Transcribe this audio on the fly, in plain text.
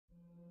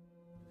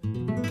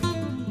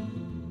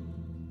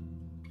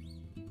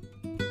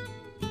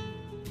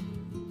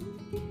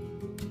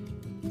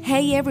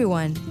Hey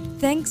everyone!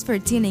 Thanks for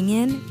tuning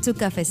in to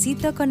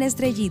Cafecito con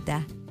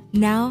Estrellita.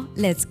 Now,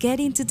 let's get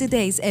into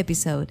today's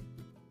episode.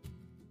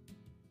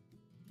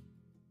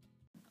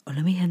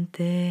 Hola mi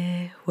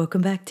gente,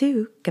 welcome back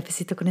to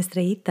Cafecito con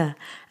Estrellita.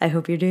 I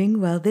hope you're doing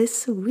well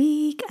this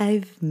week.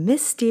 I've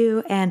missed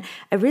you and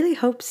I really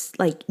hope,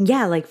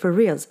 for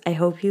reals, I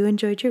hope you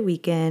enjoyed your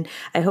weekend.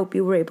 I hope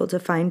you were able to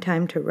find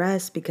time to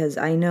rest because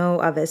I know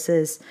a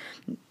veces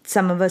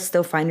some of us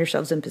still find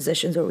ourselves in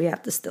positions where we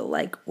have to still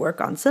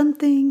work on some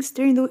things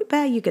during the week.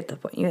 But you get the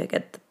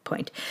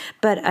point.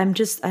 But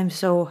I'm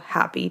so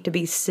happy to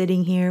be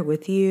sitting here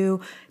with you,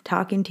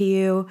 talking to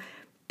you,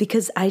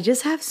 because I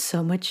just have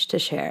so much to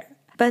share.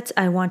 But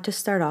I want to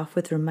start off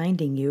with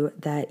reminding you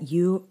that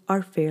you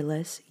are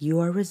fearless,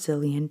 you are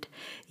resilient,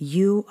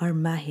 you are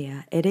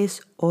magia, eres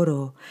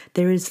oro.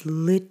 There is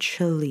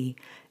literally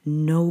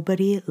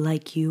nobody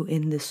like you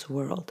in this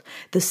world,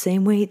 the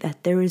same way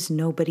that there is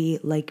nobody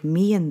like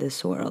me in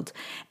this world.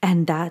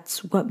 And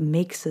that's what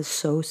makes us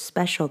so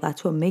special.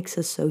 That's what makes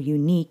us so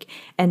unique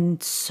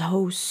and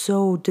so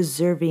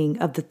deserving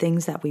of the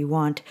things that we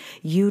want.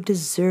 You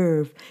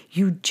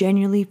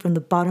genuinely, from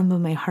the bottom of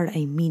my heart,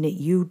 I mean it,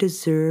 you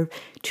deserve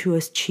to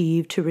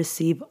achieve, to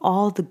receive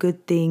all the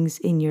good things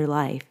in your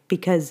life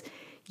because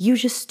you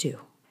just do.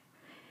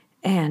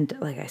 And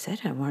like I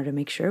said, I wanted to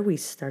make sure we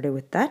started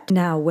with that.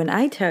 Now, when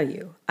I tell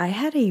you, I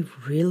had a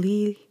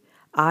really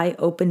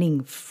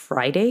eye-opening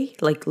Friday,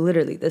 like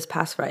literally this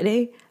past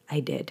Friday, I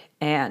did.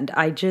 And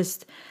I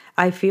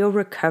feel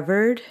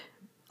recovered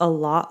a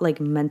lot,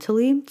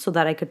 mentally, so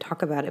that I could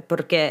talk about it.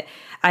 Porque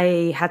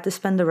I had to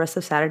spend the rest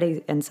of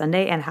Saturday and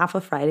Sunday and half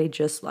of Friday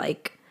just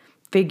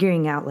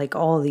figuring out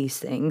all these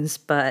things.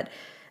 But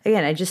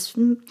again,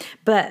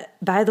 but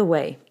by the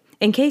way,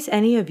 in case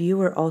any of you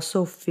were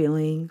also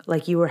feeling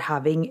like you were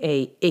having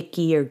a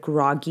icky or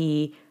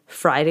groggy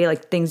Friday,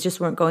 like things just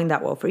weren't going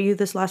that well for you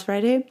this last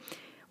Friday,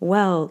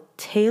 well,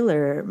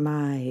 Taylor,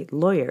 my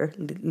lawyer,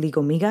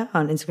 Legal Miga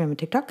on Instagram and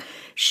TikTok,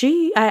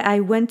 I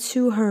went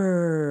to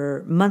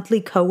her monthly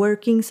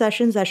co-working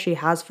sessions that she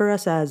has for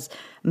us as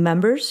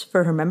members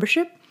for her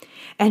membership.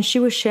 And she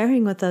was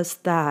sharing with us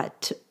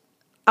that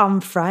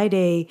on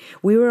Friday,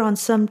 we were on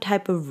some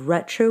type of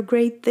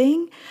retrograde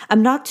thing.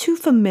 I'm not too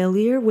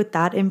familiar with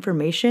that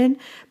information,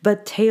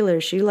 but Taylor,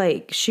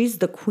 she's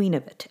the queen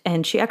of it.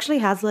 And she actually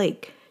has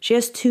she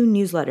has 2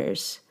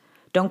 newsletters.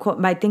 Don't quote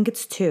me, I think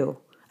it's 2.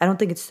 I don't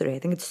think it's 3, I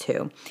think it's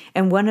 2.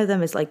 And one of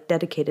them is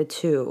dedicated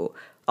to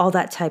all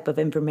that type of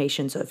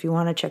information. So if you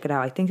want to check it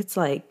out, I think it's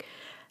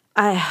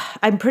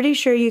I'm pretty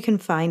sure you can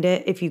find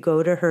it if you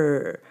go to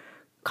her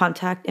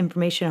contact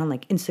information on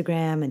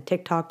Instagram and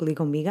TikTok,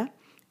 Legal Miga.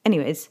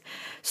 Anyways,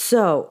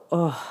 so,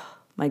 oh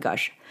my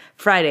gosh,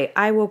 Friday,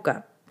 I woke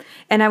up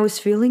and I was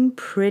feeling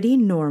pretty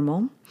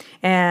normal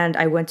and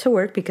I went to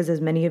work because,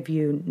 as many of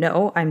you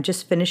know, I'm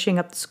just finishing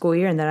up the school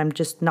year and then I'm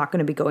just not going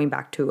to be going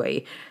back to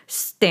a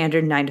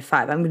standard 9 to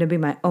 5. I'm going to be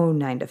my own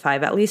 9 to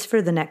 5, at least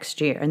for the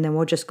next year. And then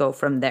we'll just go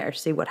from there,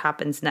 see what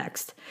happens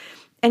next.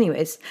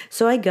 Anyways,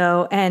 so I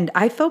go and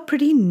I felt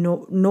pretty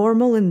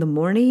normal in the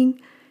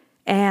morning,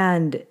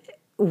 and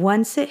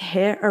once it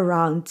hit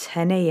around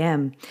 10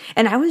 a.m.,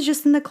 and I was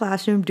just in the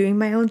classroom doing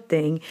my own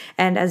thing.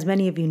 And as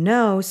many of you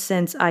know,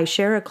 since I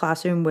share a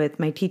classroom with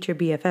my teacher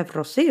BFF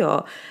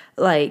Rocio,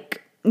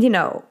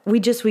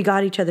 we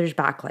got each other's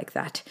back like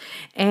that.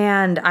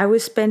 And I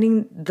was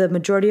spending the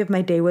majority of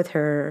my day with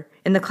her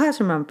in the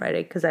classroom on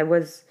Friday because I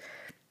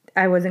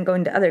wasn't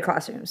going to other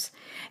classrooms.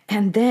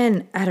 And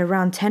then at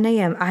around 10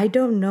 a.m., I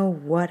don't know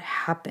what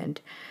happened,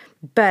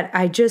 but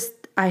I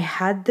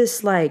had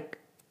this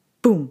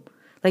boom,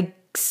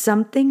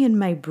 something in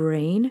my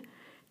brain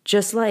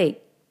just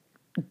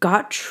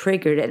got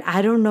triggered, and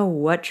I don't know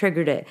what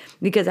triggered it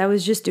because I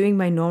was just doing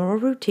my normal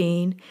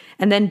routine.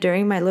 And then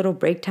during my little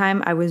break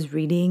time, I was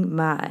rereading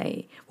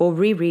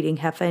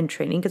Jefa in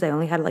Training because I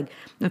only had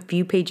a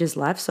few pages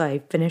left. So I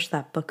finished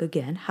that book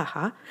again.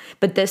 Haha.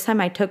 But this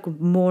time I took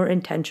more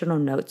intentional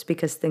notes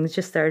because things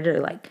just started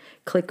to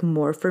click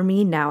more for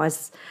me now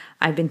as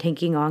I've been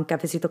taking on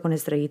Cafecito con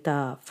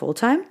Estrellita full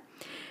time.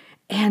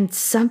 And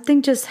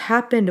something just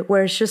happened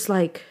where it's just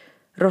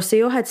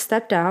Rocio had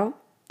stepped out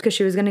because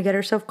she was going to get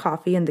herself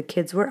coffee and the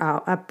kids were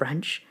out at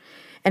brunch.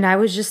 And I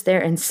was just there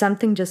and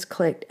something just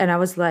clicked. And I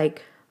was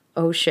like,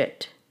 oh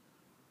shit,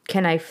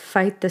 can I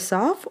fight this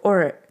off?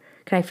 Or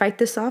can I fight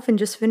this off and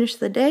just finish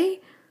the day?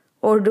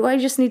 Or do I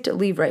just need to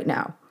leave right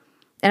now?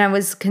 And I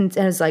was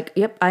like,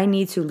 yep, I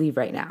need to leave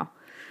right now.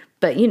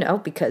 But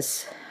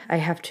because I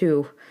have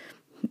to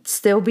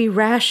still be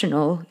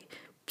rational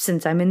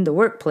since I'm in the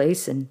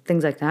workplace and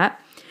things like that,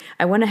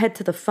 I went ahead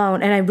to the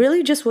phone and I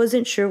really just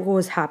wasn't sure what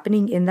was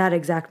happening in that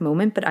exact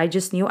moment, but I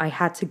just knew I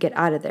had to get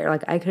out of there.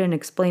 I couldn't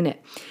explain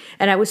it.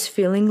 And I was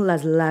feeling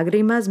las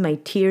lágrimas, my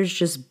tears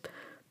just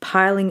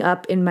piling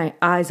up in my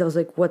eyes. I was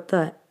like, what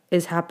the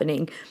is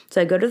happening?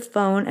 So I go to the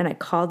phone and I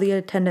call the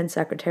attendant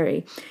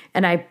secretary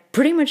and I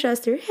pretty much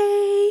asked her,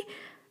 hey,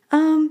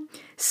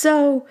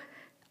 so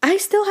I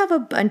still have a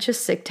bunch of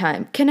sick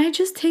time. Can I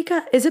just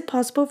is it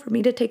possible for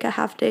me to take a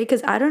half day?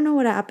 Because I don't know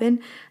what happened.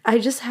 I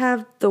just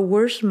have the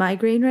worst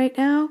migraine right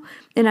now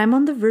and I'm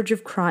on the verge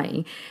of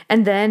crying.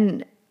 And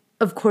then,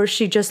 of course,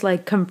 she just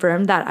like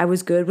confirmed that I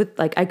was good with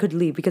like I could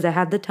leave because I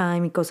had the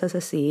time y cosas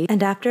así.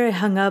 And after I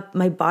hung up,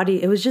 my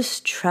body, it was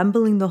just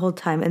trembling the whole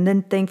time. And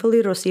then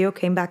thankfully, Rocio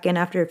came back in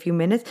after a few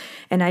minutes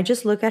and I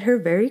just looked at her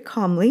very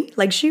calmly,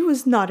 like she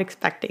was not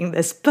expecting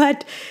this,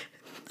 but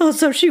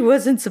also, she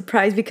wasn't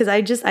surprised because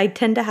I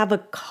tend to have a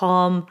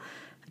calm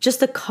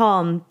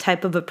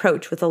type of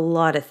approach with a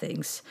lot of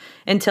things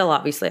until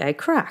obviously I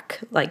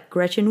crack, like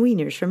Gretchen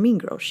Wieners from Mean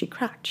Girls. She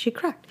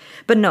cracked.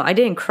 But no, I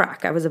didn't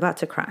crack. I was about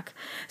to crack.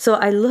 So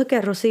I look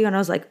at Rocio and I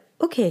was like,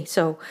 okay,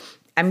 so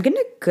I'm going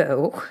to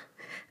go.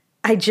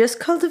 I just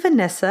called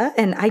Vanessa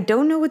and I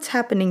don't know what's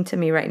happening to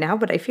me right now,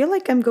 but I feel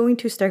like I'm going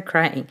to start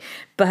crying.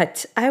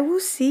 But I will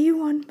see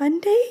you on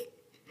Monday.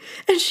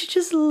 And she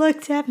just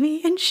looked at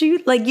me and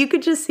she, like, you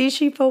could just see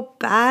she felt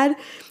bad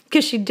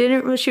because she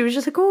was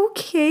just like, oh,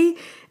 okay.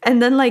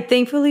 And then, like,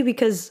 thankfully,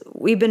 because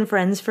we've been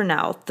friends for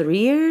now 3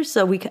 years,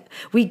 so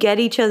we get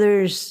each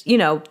other's, you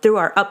know, through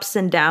our ups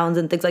and downs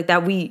and things like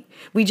that. We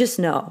just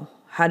know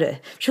how to,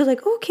 she was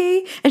like,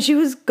 okay. And she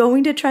was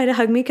going to try to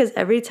hug me because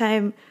every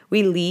time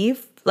we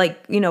leave,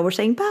 like, you know, we're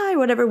saying bye,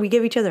 whatever, we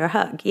give each other a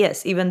hug.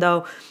 Yes, even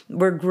though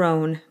we're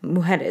grown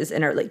mujeres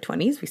in our late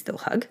 20s, we still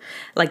hug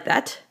like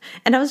that.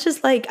 And I was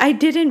just like, I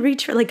didn't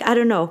reach for, like, I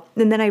don't know.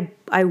 And then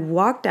I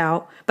walked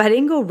out, but I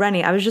didn't go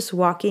running. I was just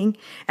walking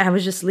and I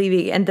was just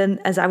leaving. And then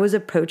as I was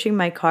approaching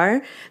my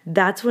car,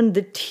 that's when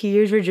the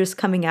tears were just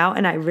coming out.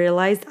 And I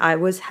realized I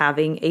was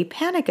having a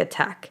panic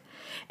attack.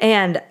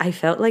 And I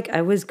felt like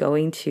I was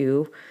going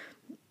to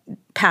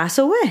pass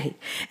away.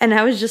 And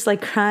I was just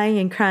like crying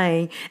and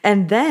crying.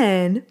 And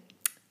then,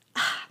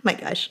 my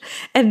gosh.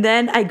 And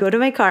then I go to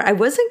my car. I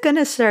wasn't going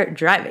to start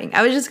driving.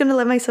 I was just going to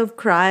let myself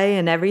cry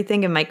and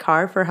everything in my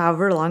car for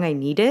however long I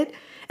needed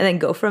and then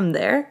go from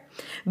there.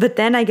 But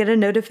then I get a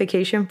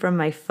notification from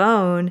my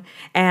phone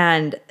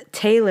and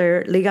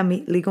Taylor,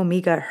 Ligo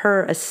Miga,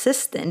 her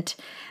assistant,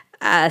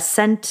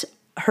 sent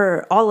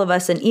all of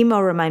us an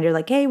email reminder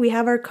like, hey, we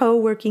have our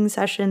co-working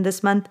session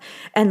this month.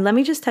 And let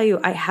me just tell you,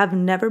 I have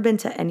never been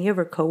to any of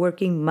our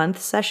co-working month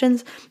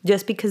sessions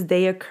just because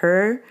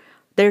they're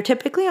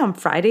typically on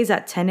Fridays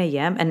at 10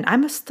 a.m. and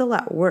I'm still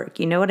at work.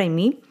 You know what I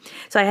mean?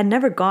 So I had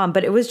never gone,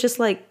 but it was just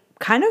like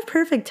kind of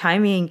perfect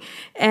timing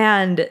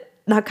and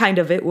not kind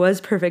of, it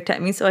was perfect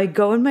timing. So I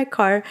go in my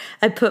car,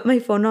 I put my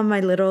phone on my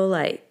little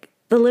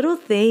the little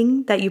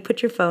thing that you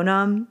put your phone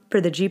on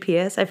for the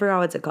GPS, I forgot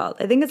what's it called.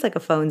 I think it's like a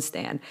phone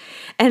stand.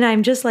 And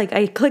I'm just like,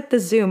 I click the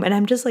Zoom and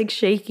I'm just like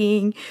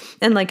shaking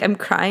and like I'm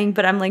crying,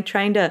 but I'm like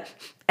trying to,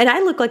 and I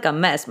look like a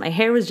mess. My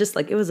hair was just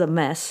like, it was a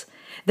mess.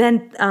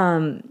 Then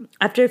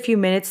after a few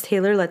minutes,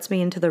 Taylor lets me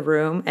into the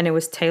room and it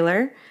was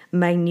Taylor,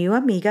 my new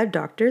amiga,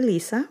 Dr.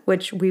 Lisa,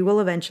 which we will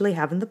eventually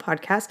have in the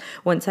podcast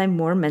once I'm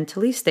more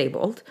mentally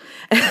stable.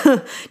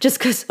 Just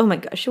because, oh my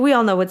gosh, we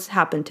all know what's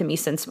happened to me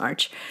since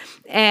March.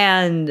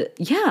 And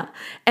yeah,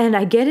 and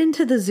I get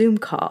into the Zoom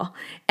call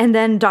and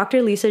then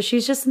Dr. Lisa,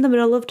 she's just in the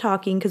middle of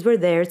talking because we're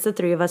there. It's the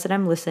three of us and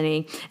I'm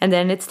listening. And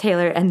then it's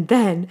Taylor. And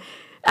then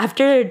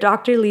after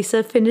Dr.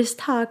 Lisa finished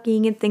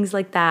talking and things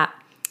like that,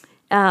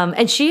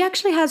 and she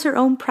actually has her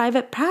own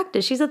private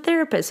practice. She's a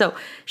therapist. So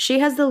she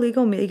has the Ligo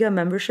Miga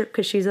membership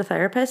because she's a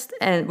therapist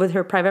and with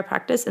her private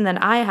practice. And then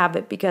I have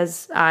it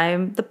because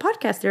I'm the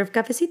podcaster of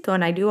Cafecito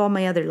and I do all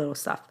my other little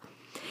stuff.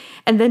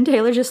 And then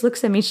Taylor just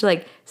looks at me. She's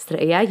like,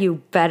 Estrella,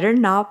 you better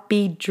not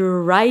be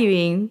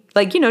driving.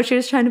 Like, you know, she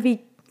was trying to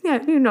be,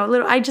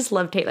 little. I just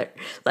love Taylor.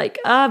 Like,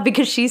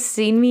 because she's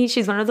seen me.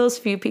 She's one of those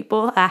few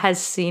people that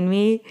has seen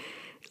me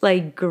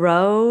like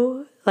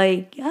grow.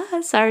 Like,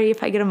 sorry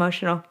if I get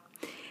emotional.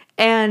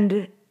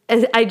 And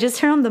I just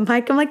turn on the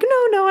mic. I'm like,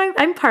 no,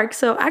 I'm parked.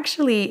 So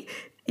actually,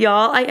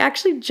 y'all, I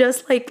actually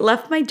just like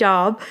left my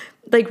job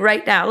like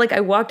right now. Like I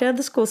walked out of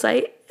the school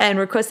site and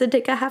requested to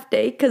take a half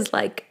day because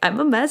like I'm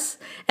a mess.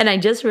 And I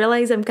just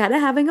realized I'm kind of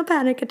having a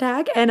panic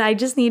attack and I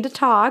just need to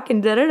talk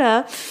and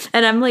da-da-da.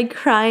 And I'm like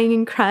crying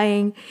and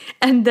crying.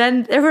 And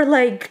then they were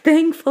like,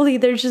 thankfully,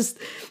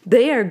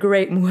 they are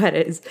great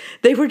mujeres.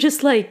 They were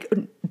just like,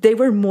 they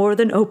were more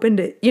than open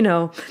to,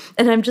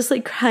 and I'm just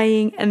like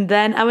crying. And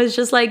then I was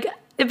just like,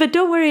 but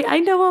don't worry, I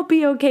know I'll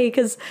be okay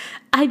because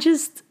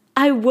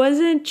I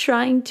wasn't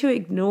trying to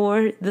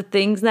ignore the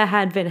things that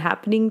had been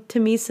happening to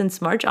me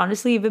since March,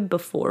 honestly, even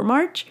before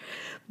March.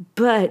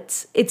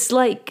 But it's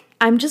like,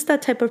 I'm just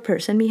that type of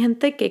person, mi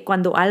gente, que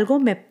cuando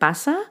algo me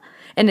pasa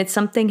and it's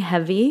something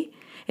heavy,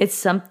 it's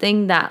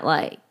something that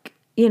like,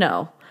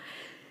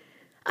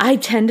 I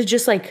tend to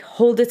just like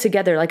hold it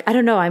together. Like, I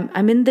don't know,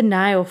 I'm in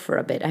denial for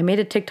a bit. I made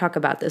a TikTok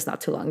about this not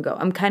too long ago.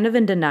 I'm kind of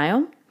in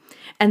denial.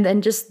 And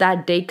then just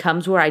that day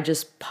comes where I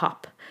just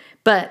pop.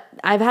 But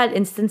I've had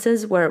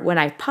instances where when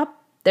I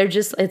pop,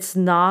 it's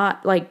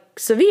not like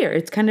severe.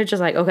 It's kind of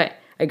just like, okay,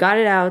 I got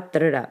it out,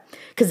 da-da-da.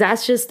 Because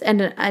that's just,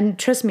 and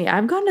trust me,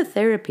 I've gone to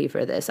therapy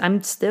for this.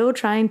 I'm still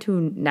trying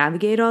to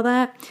navigate all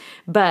that.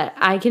 But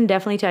I can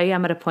definitely tell you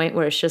I'm at a point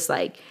where it's just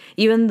like,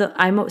 even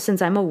though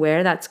since I'm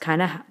aware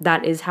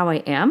that is how I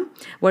am,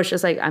 where it's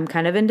just like, I'm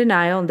kind of in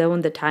denial. And then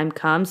when the time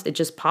comes, it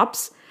just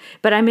pops.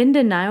 But I'm in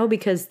denial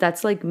because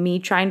that's like me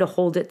trying to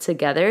hold it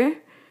together.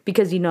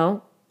 Because,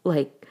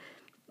 like,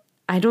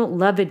 I don't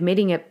love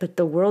admitting it, but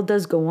the world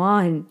does go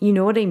on. You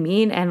know what I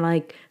mean? And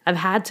like, I've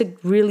had to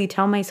really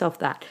tell myself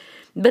that.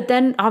 But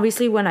then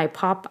obviously when I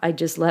pop, I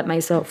just let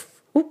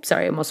myself, oops,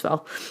 sorry, I almost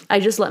fell. I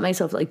just let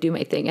myself like do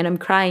my thing and I'm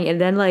crying. And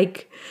then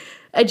like,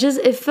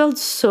 it felt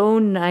so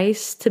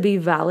nice to be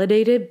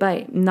validated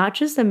by not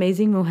just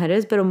amazing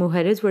mujeres, but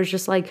mujeres where it's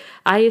just like,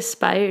 I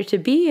aspire to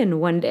be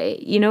in one day.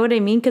 You know what I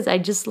mean? Because I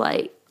just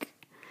like,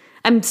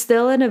 I'm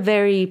still in a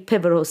very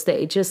pivotal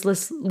stage. Just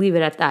let's leave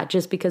it at that.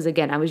 Just because,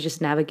 again, I was just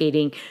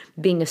navigating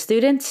being a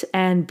student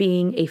and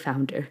being a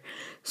founder.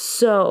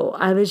 So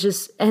I was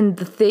just, and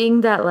the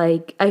thing that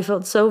like I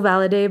felt so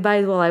validated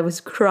by while I was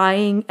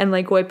crying and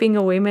like wiping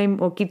away my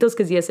moquitos,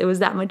 because yes, it was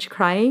that much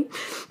crying.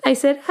 I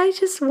said, I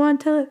just want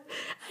to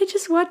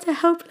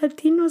help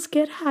Latinos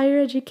get higher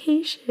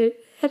education,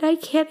 and I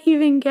can't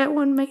even get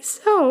one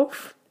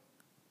myself.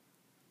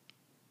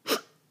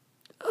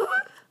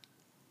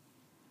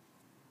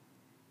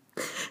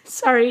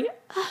 Sorry,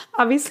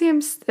 obviously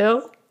I'm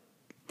still,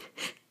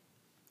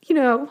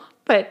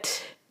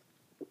 but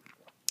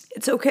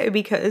it's okay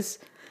because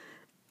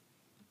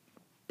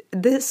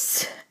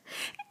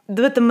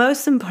but the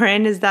most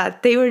important is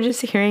that they were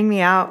just hearing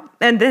me out.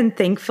 And then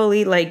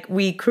thankfully, like,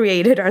 we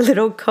created our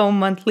little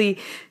co-monthly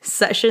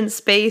session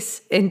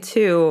space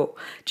into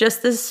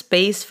just a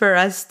space for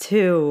us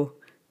to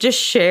just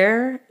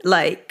share,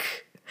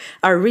 like,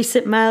 our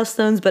recent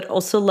milestones, but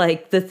also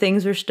like the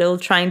things we're still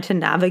trying to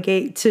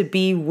navigate to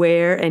be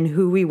where and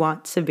who we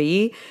want to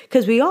be.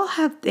 Because we all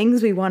have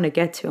things we want to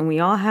get to, and we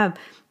all have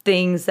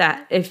things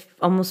that it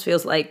almost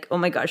feels like, oh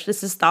my gosh,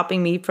 this is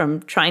stopping me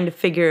from trying to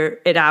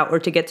figure it out or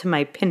to get to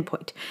my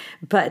pinpoint.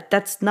 But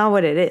that's not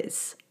what it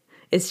is.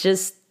 It's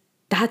just,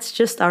 that's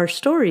just our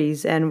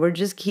stories, and we're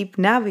just keep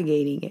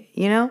navigating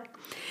it,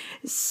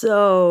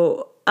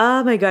 So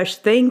oh my gosh,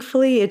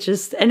 thankfully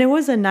and it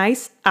was a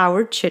nice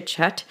hour chit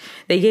chat.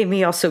 They gave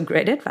me also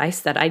great advice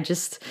that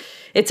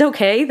it's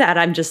okay that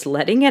I'm just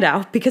letting it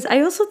out, because I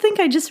also think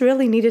I just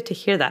really needed to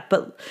hear that.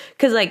 But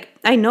because like,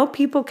 I know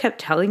people kept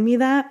telling me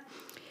that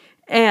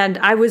and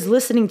I was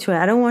listening to it.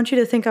 I don't want you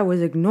to think I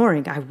was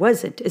ignoring. I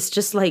wasn't. It's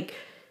just like,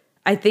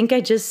 I think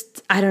I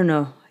don't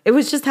know. It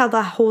was just how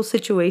the whole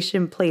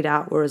situation played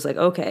out, where it was like,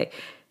 okay,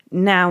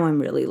 now I'm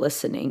really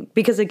listening.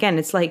 Because again,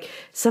 it's like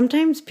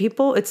sometimes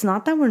people, it's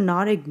not that we're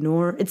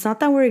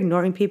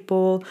ignoring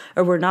people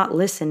or we're not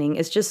listening.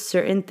 It's just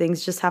certain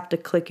things just have to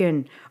click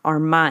in our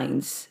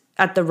minds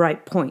at the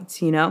right points,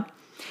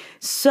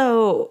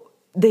 So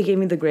they gave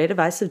me the great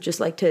advice of just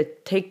like to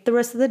take the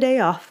rest of the day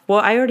off. Well,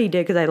 I already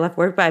did because I left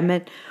work, but I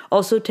meant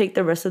also take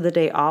the rest of the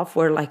day off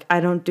where like I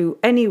don't do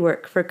any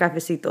work for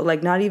Cafecito,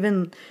 like not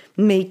even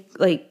make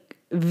like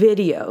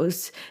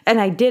videos. And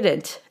I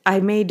didn't. I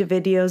made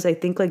videos, I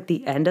think, like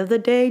the end of the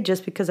day,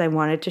 just because I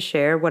wanted to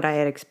share what I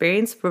had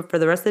experienced. But for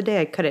the rest of the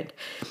day, I couldn't.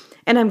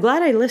 And I'm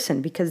glad I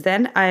listened, because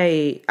then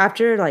I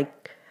waited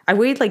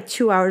like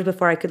 2 hours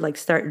before I could like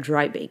start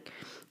driving.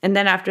 And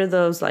then after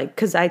those, like,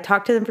 because I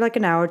talked to them for like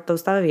an hour, todo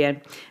estaba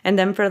bien. And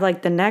then for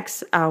like the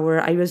next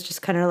hour, I was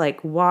just kind of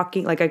like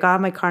walking. Like I got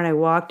in my car and I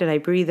walked and I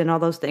breathed and all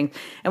those things.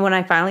 And when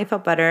I finally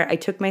felt better, I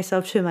took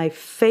myself to my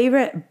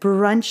favorite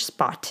brunch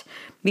spot,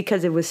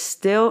 because it was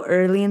still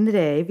early in the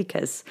day,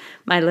 because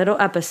my little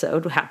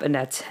episode happened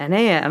at 10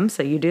 a.m.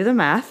 So you do the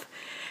math.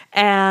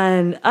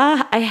 And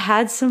I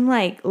had some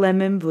like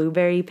lemon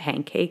blueberry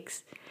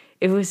pancakes.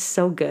 It was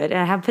so good.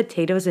 And I had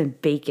potatoes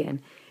and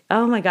bacon.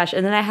 Oh my gosh.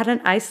 And then I had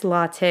an iced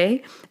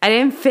latte. I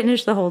didn't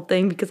finish the whole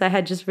thing because I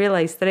had just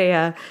realized,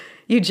 Treya,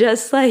 you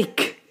just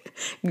like,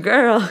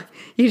 girl,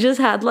 you just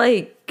had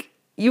like,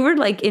 you were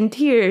like in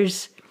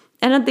tears.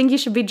 I don't think you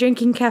should be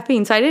drinking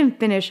caffeine. So I didn't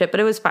finish it, but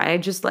it was fine. I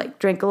just like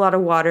drank a lot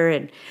of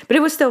water but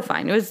it was still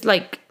fine. It was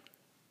like,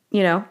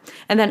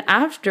 and then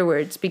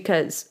afterwards,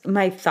 because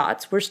my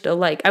thoughts were still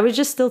like, I was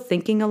just still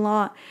thinking a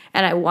lot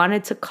and I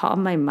wanted to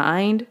calm my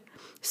mind.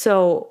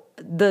 So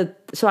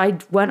I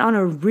went on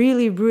a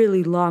really,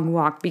 really long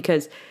walk,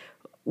 because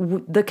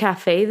the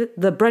cafe,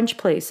 the brunch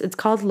place, it's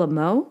called Le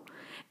Mo,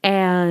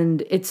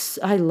 and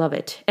I love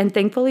it. And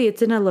thankfully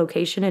it's in a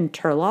location in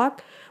Turlock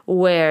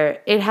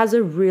where it has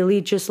a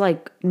really just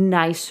like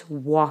nice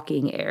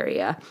walking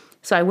area.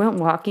 So I went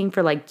walking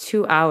for like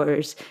 2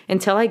 hours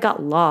until I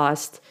got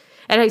lost.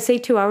 And I say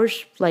 2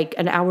 hours, like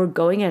an hour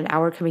going and an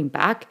hour coming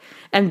back.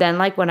 And then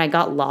like when I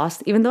got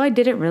lost, even though I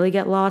didn't really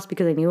get lost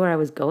because I knew where I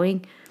was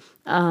going,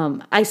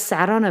 I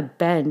sat on a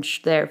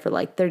bench there for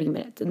like 30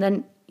 minutes. And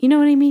then, you know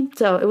what I mean?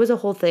 So it was a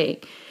whole thing.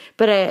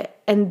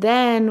 And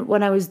then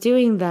when I was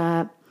doing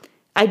that,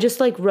 I just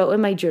like wrote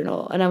in my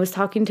journal and I was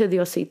talking to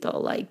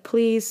Diosito, like,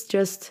 please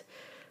just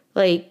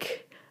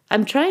like,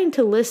 I'm trying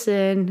to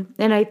listen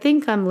and I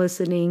think I'm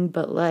listening,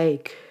 but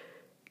like,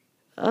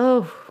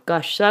 oh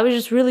gosh, so I was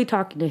just really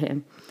talking to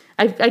him.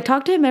 I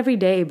talk to him every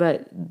day,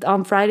 but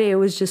on Friday it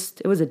was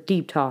a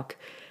deep talk.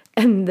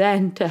 And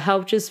then to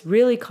help just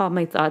really calm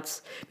my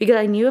thoughts, because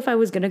I knew if I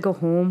was going to go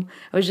home,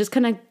 I was just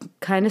going to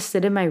kind of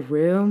sit in my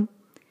room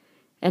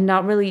and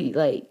not really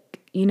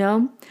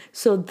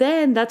So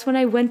then that's when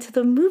I went to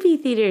the movie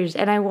theaters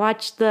and I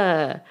watched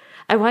the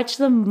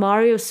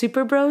Mario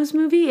Super Bros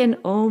movie, and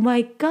oh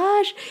my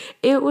gosh,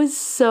 it was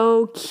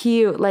so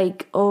cute.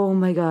 Like, oh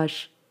my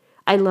gosh.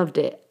 I loved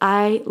it.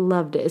 I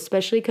loved it,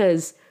 especially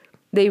cuz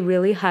they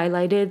really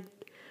highlighted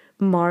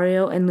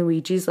Mario and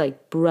Luigi's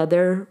like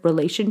brother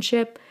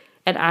relationship,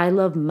 and I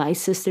love my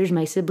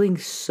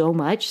siblings so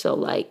much. So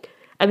like,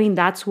 I mean,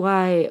 that's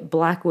why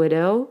Black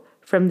Widow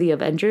from the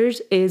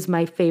Avengers is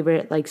my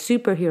favorite like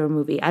superhero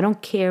movie. I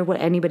don't care what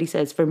anybody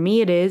says. For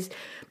me it is,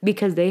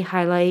 because they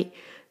highlight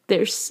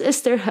their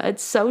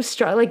sisterhood so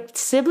strong. Like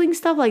sibling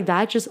stuff like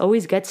that just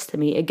always gets to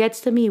me. It gets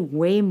to me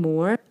way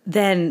more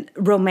than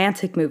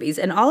romantic movies.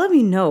 And all of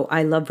you know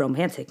I love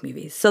romantic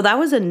movies. So that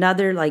was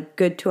another like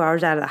good 2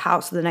 hours out of the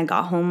house. So then I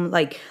got home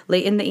like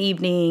late in the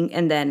evening,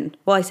 and then,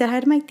 well, I said hi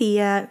to my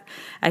tia.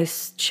 I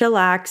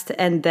chillaxed,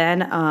 and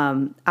then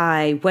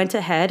I went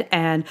ahead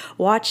and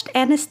watched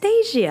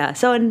Anastasia.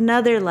 So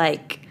another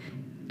like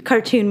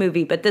cartoon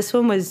movie, but this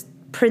one was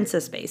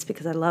princess based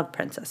because I love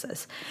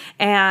princesses.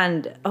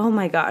 And oh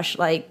my gosh,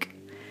 like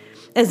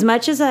as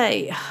much as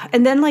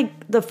and then like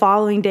the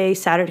following day,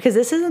 Saturday, because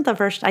this isn't the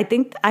first, I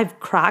think I've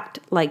cracked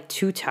like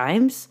 2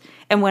 times.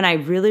 And when I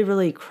really,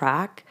 really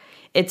crack,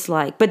 it's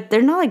like, but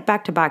they're not like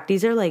back to back.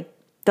 These are like,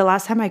 the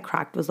last time I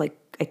cracked was like,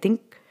 I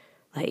think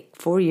like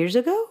 4 years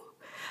ago.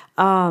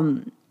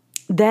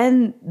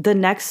 Then the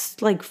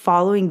next like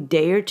following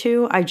day or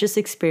two, I just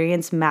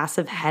experienced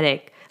massive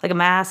headache. Like a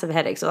massive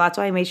headache. So that's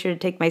why I made sure to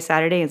take my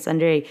Saturday and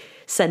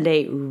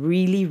Sunday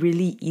really,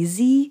 really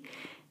easy.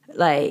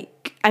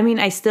 Like, I mean,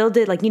 I still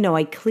did like,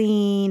 I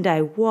cleaned,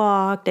 I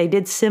walked, I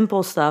did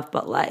simple stuff,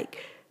 but like,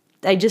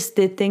 I just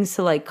did things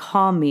to like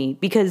calm me,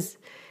 because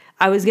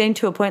I was getting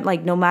to a point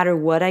like no matter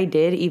what I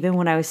did, even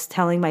when I was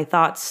telling my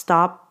thoughts,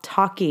 stop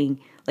talking,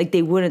 like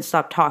they wouldn't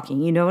stop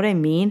talking. You know what I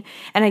mean?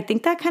 And I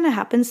think that kind of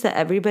happens to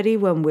everybody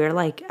when we're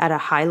like at a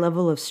high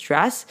level of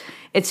stress.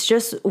 It's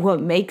just what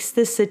makes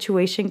this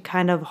situation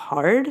kind of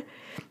hard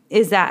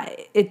is that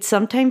it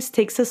sometimes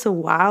takes us a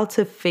while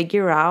to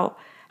figure out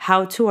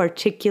how to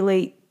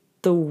articulate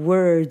the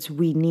words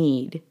we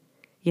need,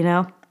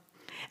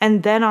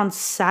 And then on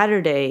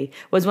Saturday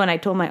was when I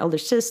told my older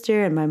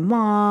sister and my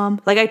mom.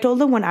 Like I told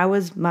them when I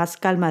was más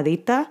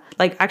calmadita,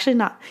 like actually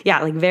not,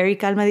 like very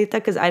calmadita,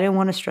 because I didn't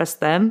want to stress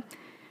them,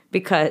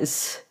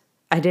 because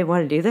I didn't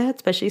want to do that,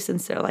 especially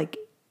since they're like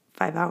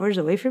 5 hours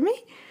away from me.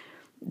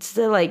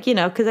 So like,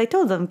 because I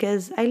told them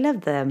because I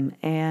love them,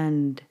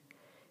 and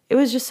it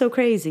was just so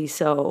crazy.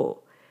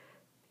 So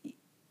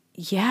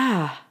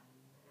yeah.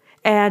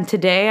 And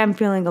today I'm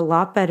feeling a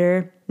lot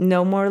better.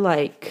 No more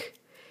like,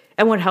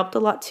 and what helped a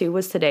lot too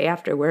was today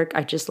after work,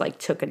 I just like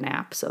took a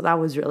nap. So that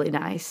was really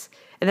nice.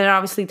 And then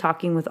obviously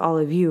talking with all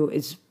of you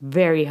is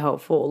very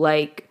helpful.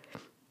 Like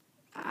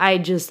I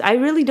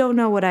really don't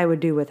know what I would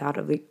do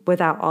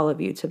without all of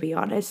you, to be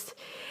honest.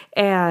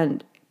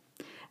 And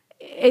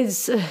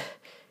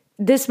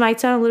this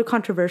might sound a little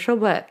controversial,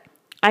 but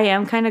I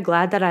am kind of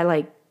glad that I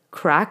like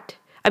cracked.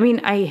 I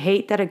mean, I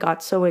hate that it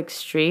got so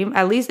extreme,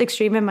 at least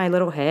extreme in my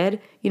little head.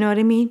 You know what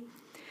I mean?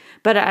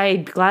 But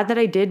I'm glad that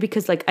I did,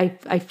 because like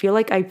I feel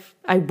like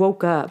I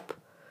woke up.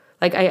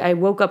 Like I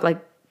woke up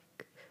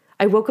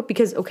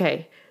because,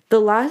 okay, the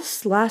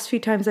last few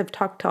times I've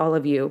talked to all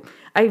of you,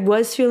 I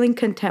was feeling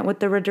content with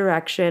the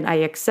redirection. I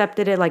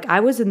accepted it. Like I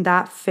was in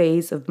that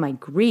phase of my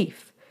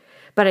grief.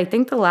 But I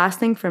think the last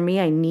thing for me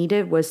I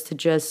needed was to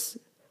just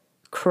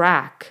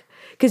crack.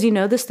 Because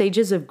the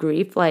stages of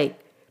grief, like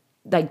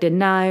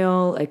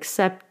denial,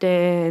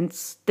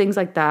 acceptance, things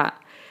like that,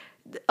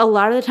 a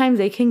lot of the times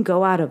they can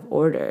go out of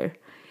order.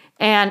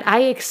 And I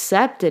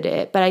accepted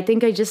it, but I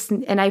think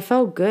I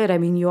felt good. I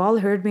mean, you all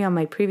heard me on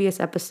my previous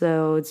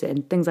episodes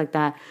and things like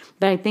that.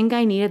 But I think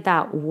I needed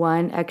that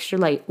one extra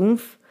like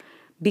oomph,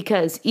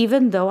 because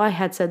even though I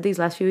had said these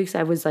last few weeks,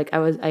 I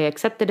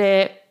accepted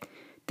it,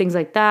 things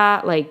like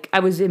that. Like I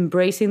was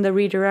embracing the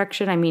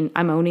redirection. I mean,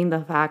 I'm owning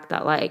the fact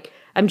that like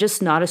I'm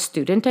just not a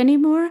student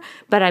anymore,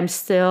 but I'm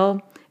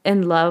still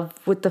in love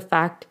with the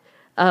fact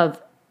of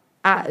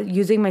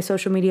using my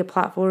social media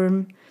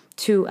platform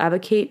to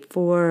advocate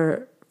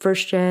for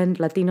first-gen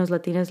Latinos,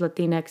 Latinas,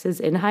 Latinxes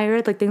in higher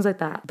ed, like things like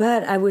that.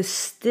 But I was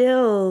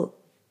still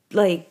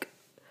like,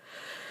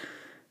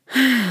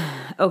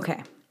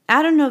 okay,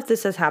 I don't know if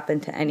this has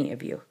happened to any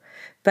of you,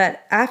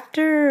 but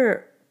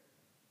after,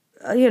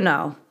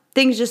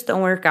 things just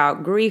don't work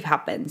out, grief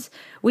happens,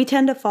 we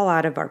tend to fall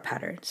out of our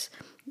patterns.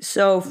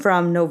 So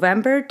from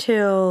November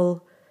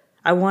till,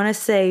 I want to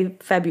say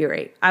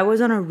February, I was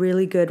on a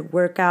really good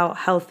workout,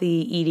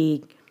 healthy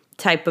eating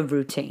type of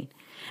routine.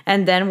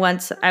 And then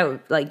once I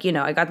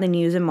got the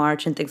news in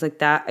March and things like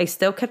that, I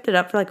still kept it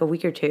up for like a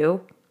week or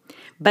two.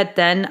 But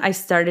then I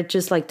started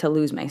just like to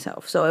lose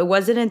myself. So it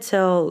wasn't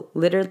until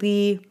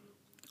literally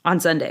on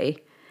Sunday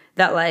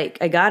that like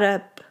I got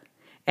up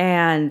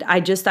and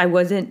I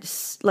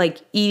wasn't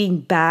like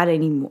eating bad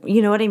anymore.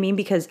 You know what I mean?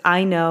 Because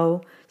I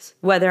know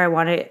whether I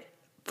want to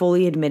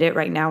fully admit it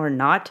right now or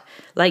not.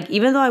 Like,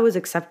 even though I was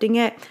accepting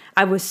it,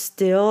 I was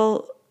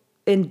still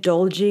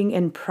indulging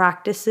in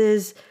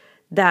practices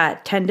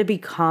that tend to be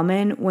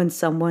common when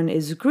someone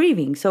is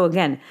grieving. So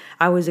again,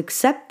 I was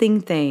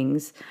accepting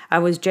things. I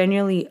was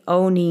genuinely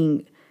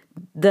owning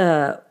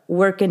the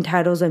work and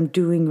titles I'm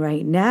doing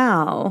right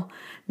now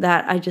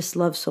that I just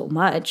love so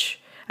much.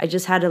 I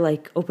just had to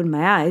like open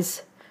my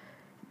eyes.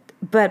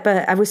 But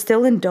I was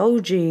still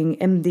indulging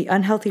in the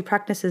unhealthy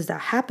practices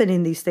that happen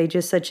in these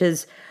stages, such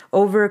as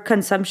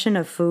overconsumption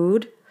of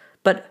food,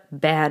 but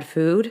bad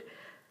food.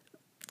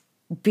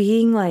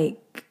 Being like,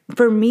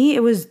 for me,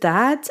 it was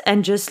that,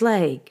 and just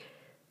like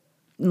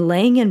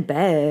laying in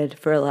bed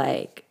for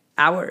like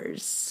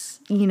hours,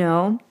 you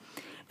know?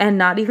 And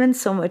not even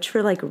so much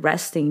for like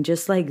resting,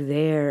 just like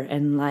there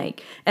and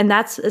like, and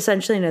that's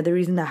essentially another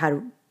reason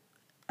that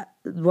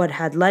what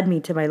had led me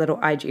to my little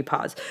IG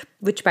pause,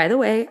 which by the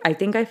way, I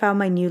think I found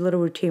my new little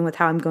routine with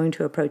how I'm going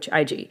to approach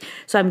IG.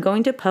 So I'm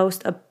going to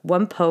post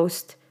one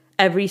post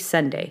every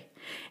Sunday.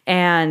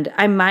 And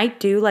I might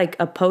do like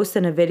a post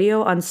and a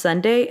video on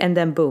Sunday and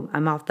then boom,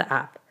 I'm off the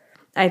app.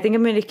 I think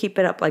I'm going to keep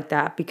it up like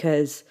that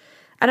because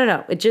I don't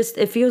know.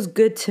 It feels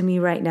good to me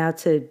right now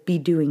to be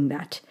doing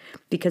that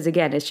because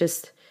again, it's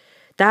just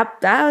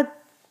that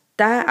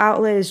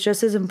outlet is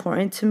just as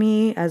important to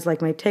me as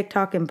like my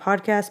TikTok and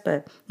podcast,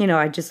 but you know,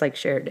 I just like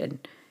shared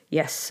it.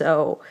 Yes.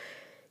 So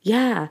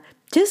yeah,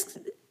 just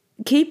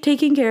keep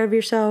taking care of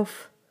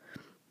yourself.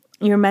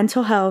 Your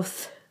mental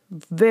health,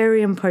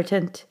 very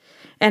important.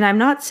 And I'm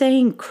not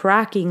saying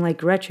cracking like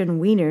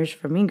Gretchen Wieners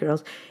from Mean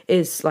Girls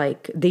is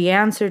like the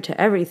answer to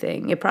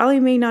everything. It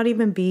probably may not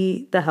even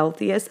be the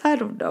healthiest. I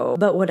don't know.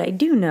 But what I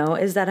do know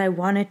is that I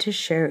wanted to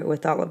share it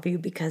with all of you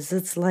because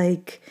it's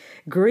like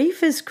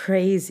grief is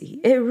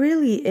crazy. It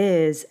really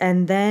is.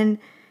 And then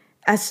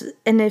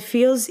and it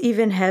feels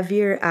even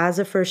heavier as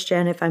a first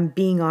gen, if I'm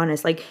being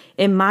honest. Like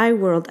in my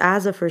world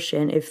as a first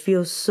gen, it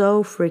feels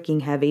so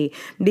freaking heavy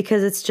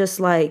because it's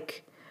just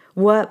like,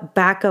 what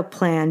backup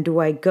plan do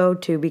I go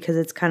to? Because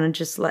it's kind of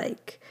just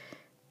like,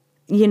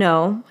 you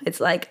know, it's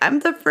like I'm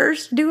the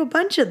first to do a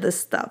bunch of this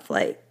stuff.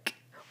 Like,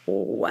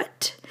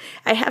 what?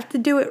 I have to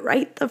do it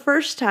right the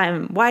first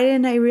time. Why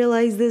didn't I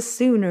realize this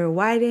sooner?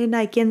 Why didn't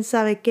I quien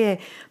sabe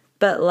qué?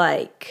 But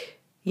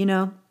like, you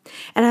know,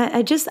 and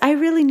I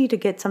really need to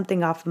get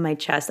something off of my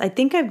chest. I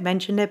think I've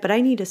mentioned it, but I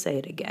need to say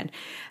it again.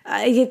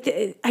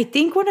 I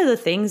think one of the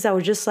things that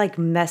was just like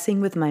messing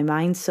with my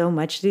mind so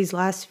much these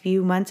last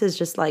few months is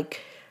just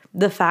like,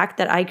 the fact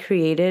that I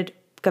created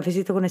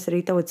Cafecito con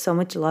Estrellita with so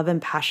much love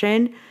and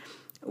passion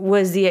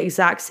was the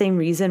exact same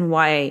reason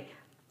why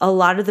a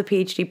lot of the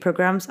PhD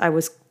programs I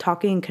was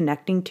talking and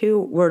connecting to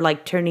were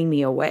like turning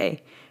me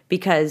away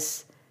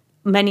because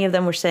many of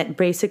them were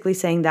basically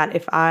saying that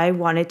if I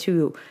wanted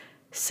to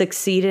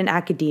succeed in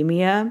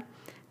academia,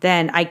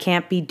 then I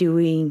can't be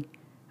doing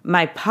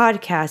my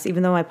podcast,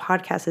 even though my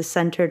podcast is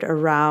centered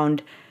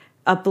around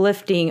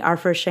uplifting our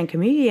first gen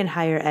community in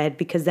higher ed,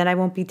 because then I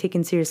won't be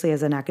taken seriously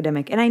as an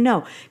academic. And I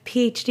know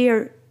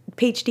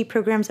PhD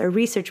programs are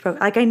research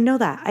programs. Like I know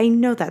that.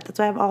 That's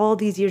why I have all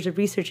these years of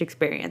research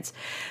experience.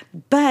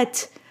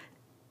 But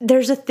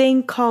there's a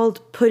thing called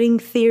putting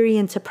theory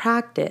into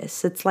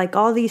practice. It's like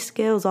all these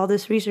skills, all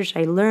this research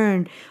I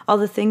learned, all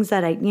the things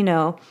that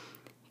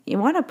you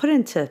want to put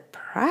into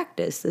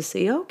practice to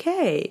see,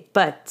 okay.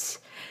 But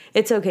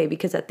it's okay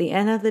because at the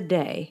end of the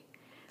day,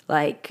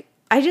 like,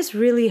 I just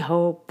really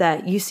hope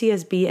that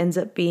UCSB ends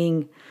up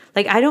being,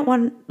 like, I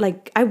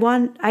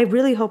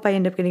really hope I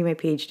end up getting my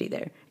PhD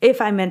there, if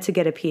I meant to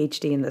get a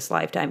PhD in this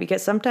lifetime.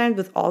 Because sometimes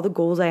with all the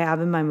goals I have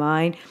in my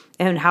mind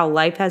and how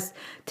life has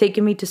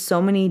taken me to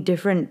so many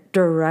different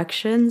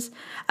directions,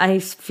 I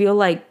feel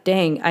like,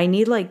 dang, I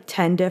need like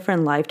 10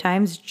 different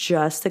lifetimes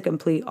just to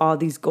complete all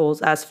these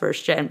goals as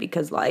first gen.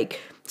 Because like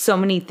so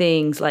many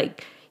things,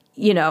 like,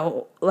 you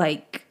know,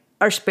 like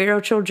our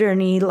spiritual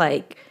journey,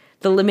 like,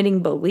 the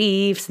limiting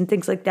beliefs and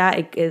things like that,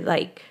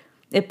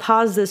 it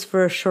paused us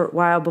for a short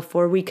while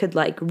before we could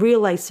like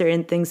realize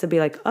certain things to be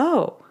like,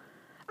 oh,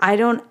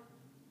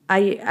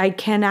 I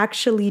can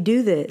actually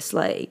do this,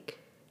 like,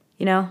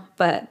 you know.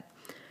 But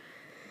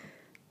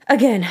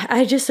again,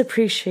 I just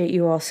appreciate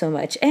you all so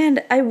much,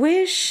 and I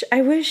wish I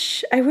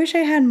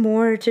had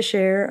more to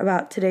share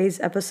about today's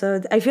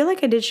episode. I feel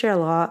like I did share a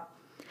lot,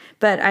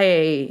 but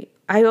I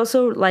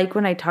also like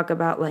when I talk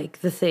about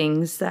like the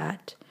things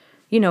that,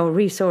 you know,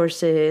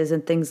 resources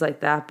and things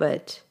like that.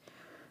 But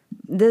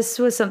this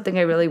was something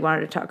I really wanted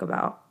to talk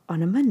about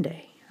on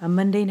Monday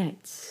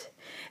nights.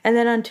 And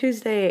then on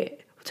Tuesday,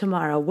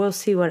 tomorrow, we'll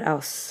see what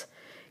else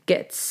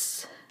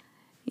gets,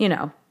 you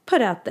know,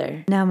 put out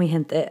there. Now, mi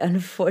gente,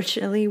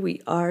 unfortunately,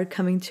 we are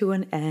coming to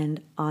an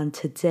end on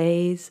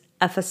today's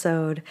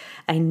episode.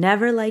 I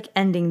never like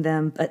ending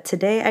them, but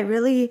today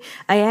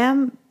I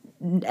am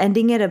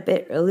ending it a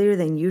bit earlier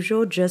than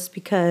usual just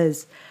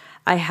because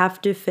I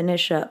have to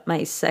finish up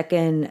my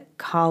second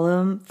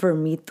column for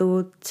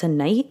Mitu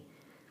tonight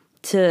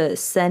to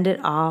send it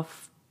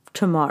off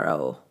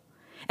tomorrow.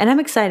 And I'm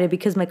excited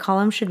because my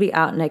column should be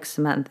out next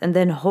month. And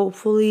then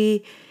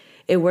hopefully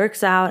it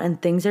works out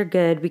and things are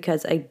good,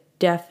 because I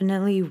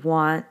definitely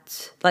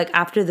want, like,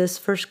 after this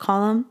first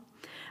column,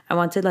 I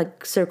want to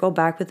like circle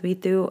back with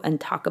Mitu and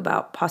talk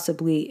about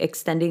possibly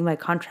extending my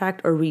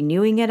contract or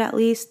renewing it at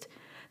least,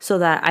 so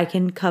that I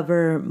can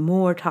cover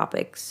more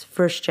topics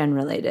first gen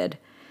related.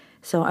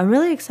 So I'm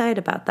really excited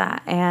about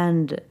that.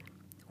 And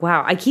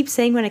wow, I keep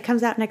saying when it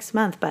comes out next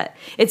month, but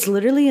it's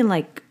literally in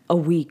like a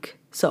week.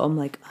 So I'm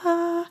like,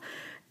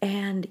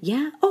 and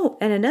yeah. Oh,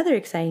 and another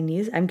exciting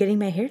news, I'm getting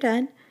my hair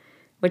done,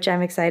 which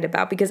I'm excited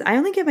about, because I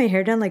only get my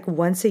hair done like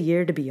once a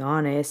year, to be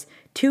honest,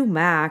 2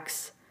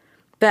 max.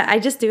 But I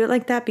just do it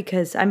like that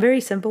because I'm very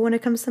simple when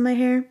it comes to my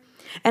hair.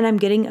 And I'm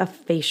getting a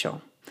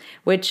facial,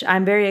 which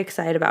I'm very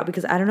excited about,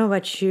 because I don't know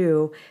about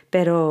you,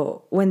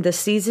 pero when the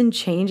season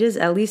changes,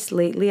 at least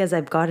lately as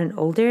I've gotten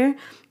older,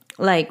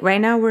 like right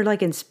now we're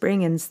like in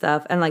spring and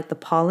stuff, and like the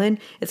pollen,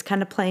 it's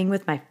kind of playing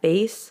with my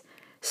face.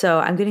 So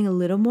I'm getting a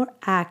little more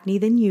acne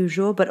than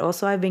usual, but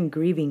also I've been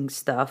grieving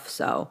stuff.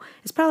 So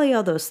it's probably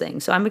all those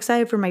things. So I'm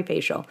excited for my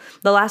facial.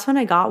 The last one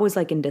I got was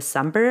like in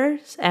December,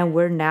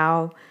 and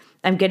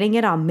I'm getting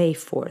it on May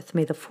 4th.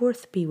 May the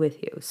 4th be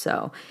with you.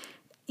 So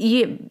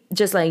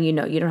just letting you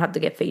know, you don't have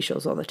to get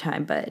facials all the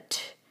time,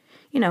 but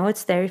you know,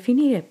 it's there if you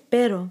need it.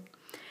 Pero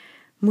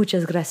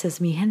muchas gracias,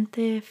 mi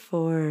gente,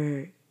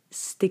 for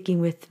sticking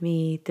with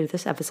me through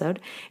this episode.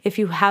 If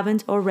you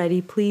haven't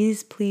already,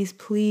 please, please,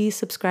 please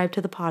subscribe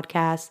to the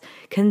podcast.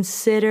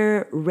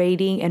 Consider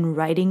rating and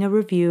writing a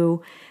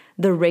review.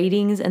 The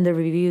ratings and the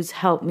reviews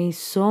help me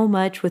so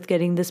much with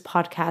getting this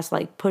podcast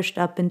like pushed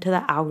up into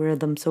the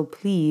algorithm. So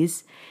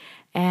please.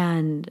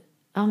 And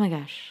oh my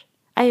gosh,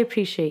 I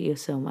appreciate you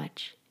so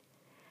much.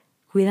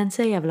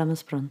 Cuídense y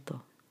hablamos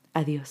pronto.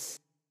 Adiós.